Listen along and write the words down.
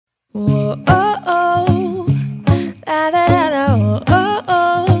Whoa, oh, oh, la da da da, oh, oh,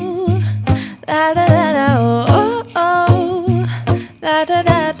 oh, la da da da, oh, oh, la da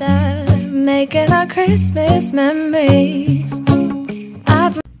da da, making our Christmas memories.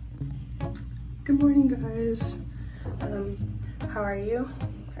 Good morning, guys. How are you?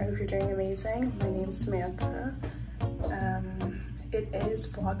 I hope you're doing amazing. My name's Samantha. It is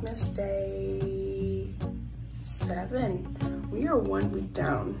Vlogmas day 7. We are 1 week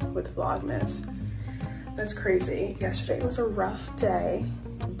down with Vlogmas. That's crazy. Yesterday was a rough day.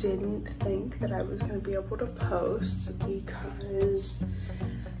 Didn't think that I was gonna be able to post because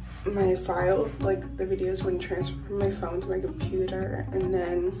my file, like the videos wouldn't transfer from my phone to my computer, and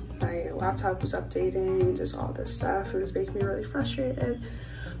then my laptop was updating and just all this stuff. It was making me really frustrated,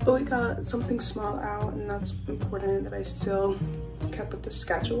 but we got something small out, and that's important that I still kept with the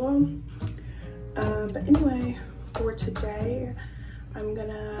schedule. But anyway, for today, I'm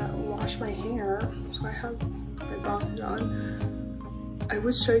gonna wash my hair. So I have my bonnet on. I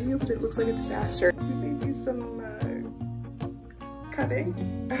would show you, but it looks like a disaster. We may do some cutting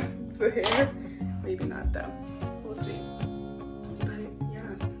of the hair. Maybe not though. We'll see. But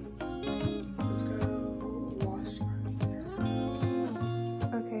yeah, let's go wash our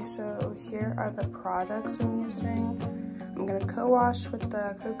hair. Okay, so here are the products I'm using. I'm gonna co-wash with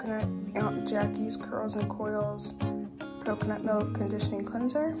the coconut Aunt Jackie's Curls and Coils Coconut Milk Conditioning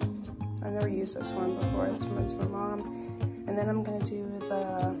Cleanser. I've never used this one before. This one's my mom. And then I'm gonna do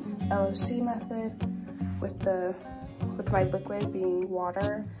the LOC method with my liquid being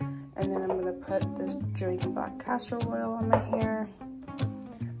water. And then I'm gonna put this Jamaican black castor oil on my hair.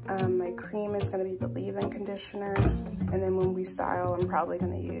 My cream is gonna be the leave-in conditioner. And then when we style, I'm probably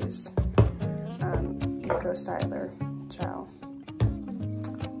gonna use Eco Styler gel.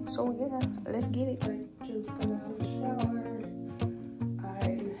 So yeah, let's get it. I just got out of the shower.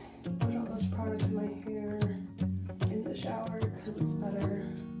 I put all those products in my hair in the shower because it's better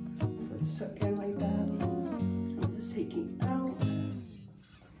for it to soak in like that. I'm just taking it out.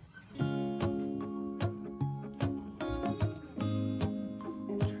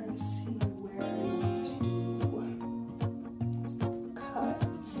 And trying to see where I need to cut.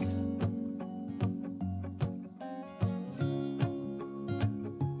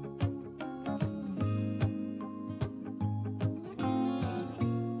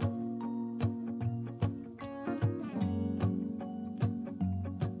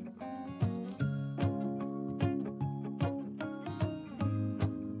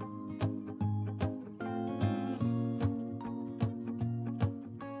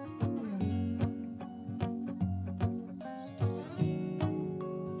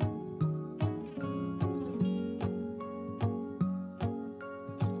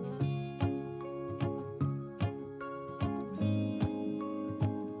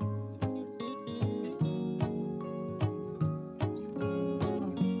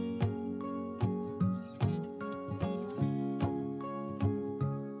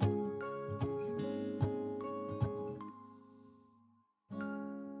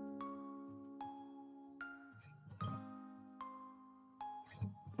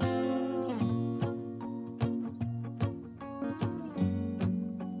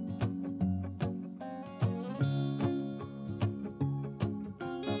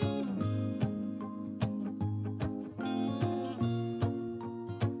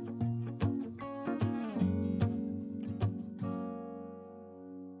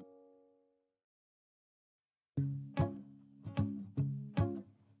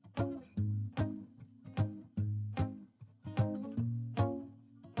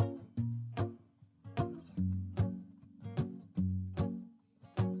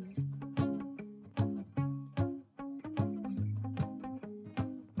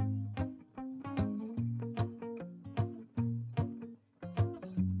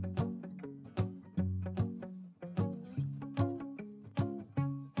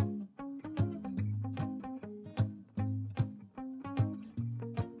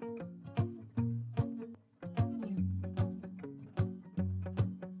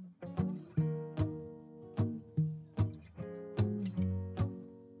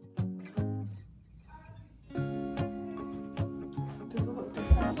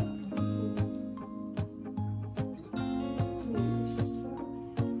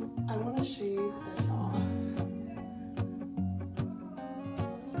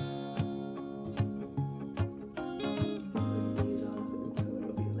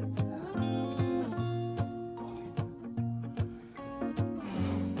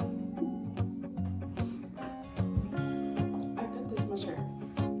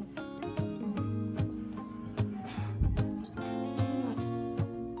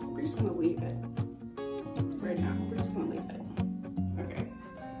 We're just gonna leave it. Right now, we're just gonna leave it. Okay.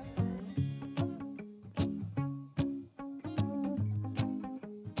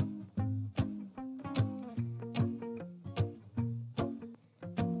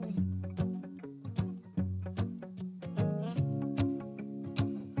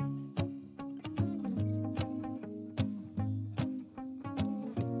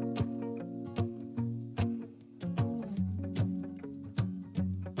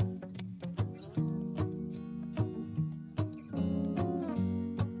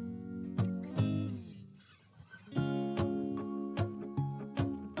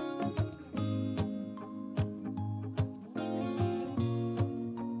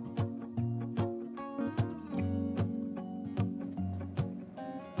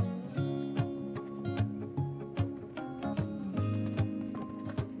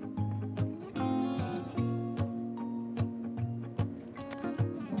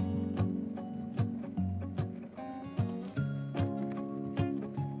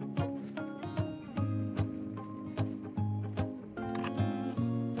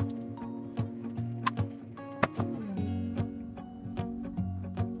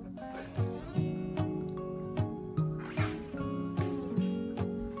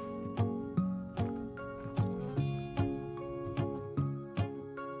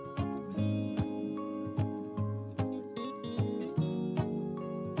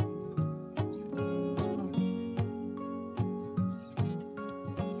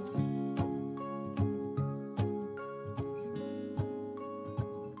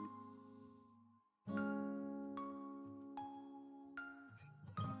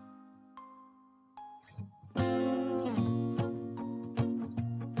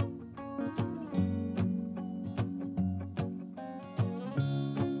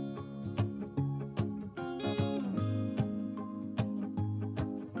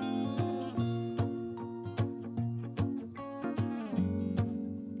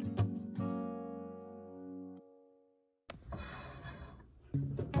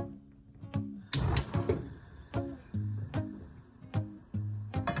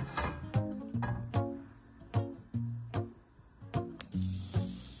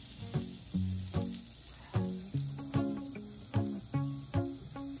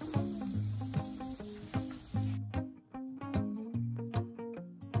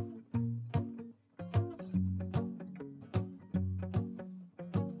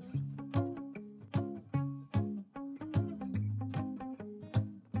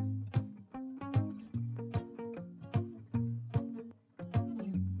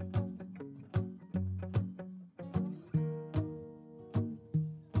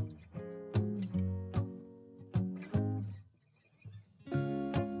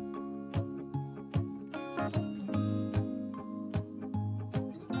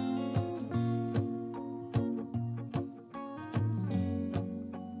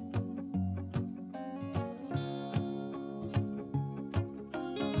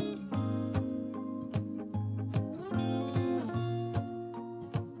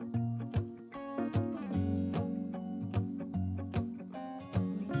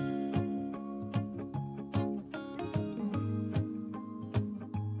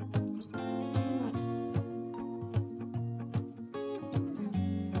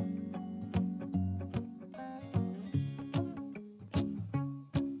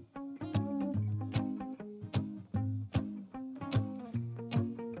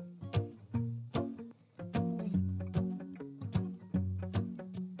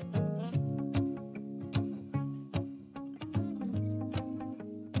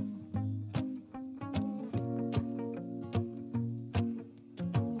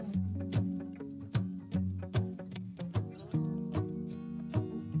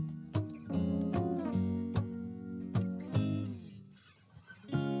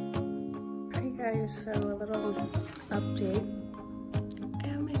 Guys, so a little update. I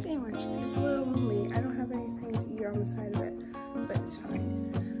have my sandwich. It's a little lonely. I don't have anything to eat on the side of it, but it's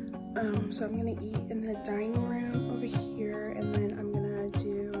fine. So I'm gonna eat in the dining room over here, and then I'm gonna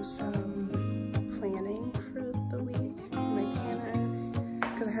do some planning for the week, my planner,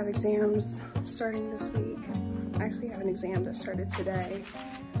 because I have exams starting this week. I actually have an exam that started today,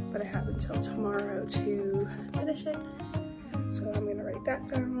 but I have until tomorrow to finish it. So I'm gonna write that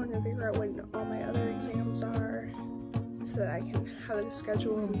down and figure out when all my other exams are so that I can have a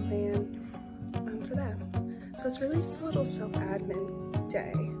schedule and plan for that. So it's really just a little self-admin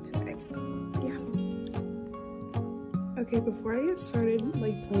day today. Yeah. Okay, before I get started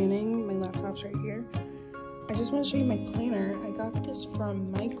like planning, my laptop's right here. I just want to show you my planner. I got this from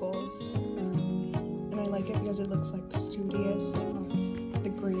Michael's and I like it because it looks like studious,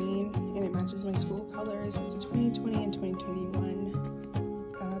 the green. my school colors. It's a 2020 and 2021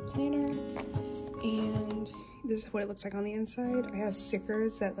 planner, and this is what it looks like on the inside. I have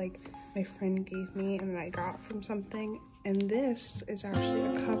stickers that like my friend gave me and then I got from something, and this is actually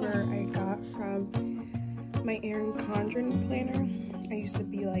a cover I got from my Erin Condren planner. I used to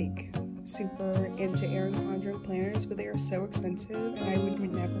be like super into Erin Condren planners, but they are so expensive and I would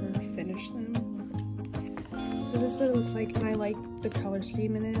never finish them. So this is what it looks like, and I like the color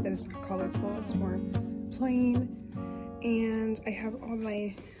scheme in it, that it's not colorful, it's more plain. And I have all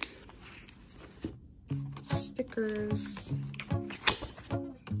my stickers.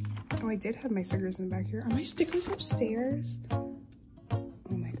 Oh, I did have my stickers in the back here. Are my stickers upstairs? Oh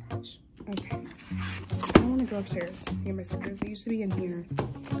my gosh. Okay. I don't want to go upstairs to get my stickers. They used to be in here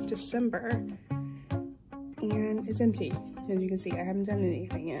in December, and it's empty. As you can see, I haven't done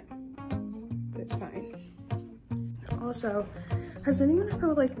anything yet, but it's fine. Also, has anyone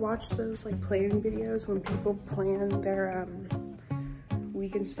ever like watched those like planning videos when people plan their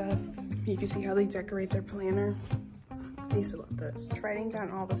week and stuff? You can see how they decorate their planner. I used to love this. Writing down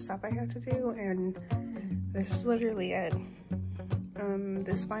all the stuff I have to do, and this is literally it.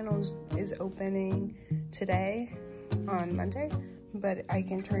 This finals is opening today on Monday, but I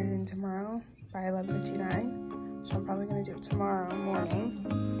can turn it in tomorrow by 11:59. So I'm probably gonna do it tomorrow morning.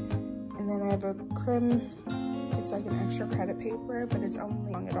 And then I have a crim. It's like an extra credit paper, but it's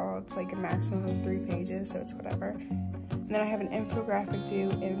only long at all. It's like a maximum of 3 pages, so it's whatever. And then I have an infographic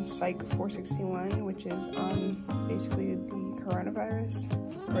due in Psych 461, which is basically the coronavirus,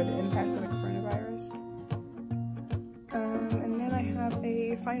 or the impact of the coronavirus. And then I have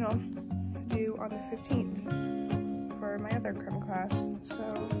a final due on the 15th for my other crim class. So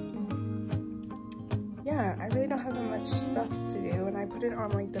yeah, I really don't have that much stuff to do, and I put it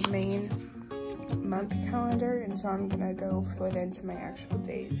on like the main month calendar, and so I'm gonna go fill it into my actual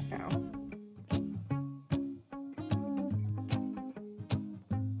days now.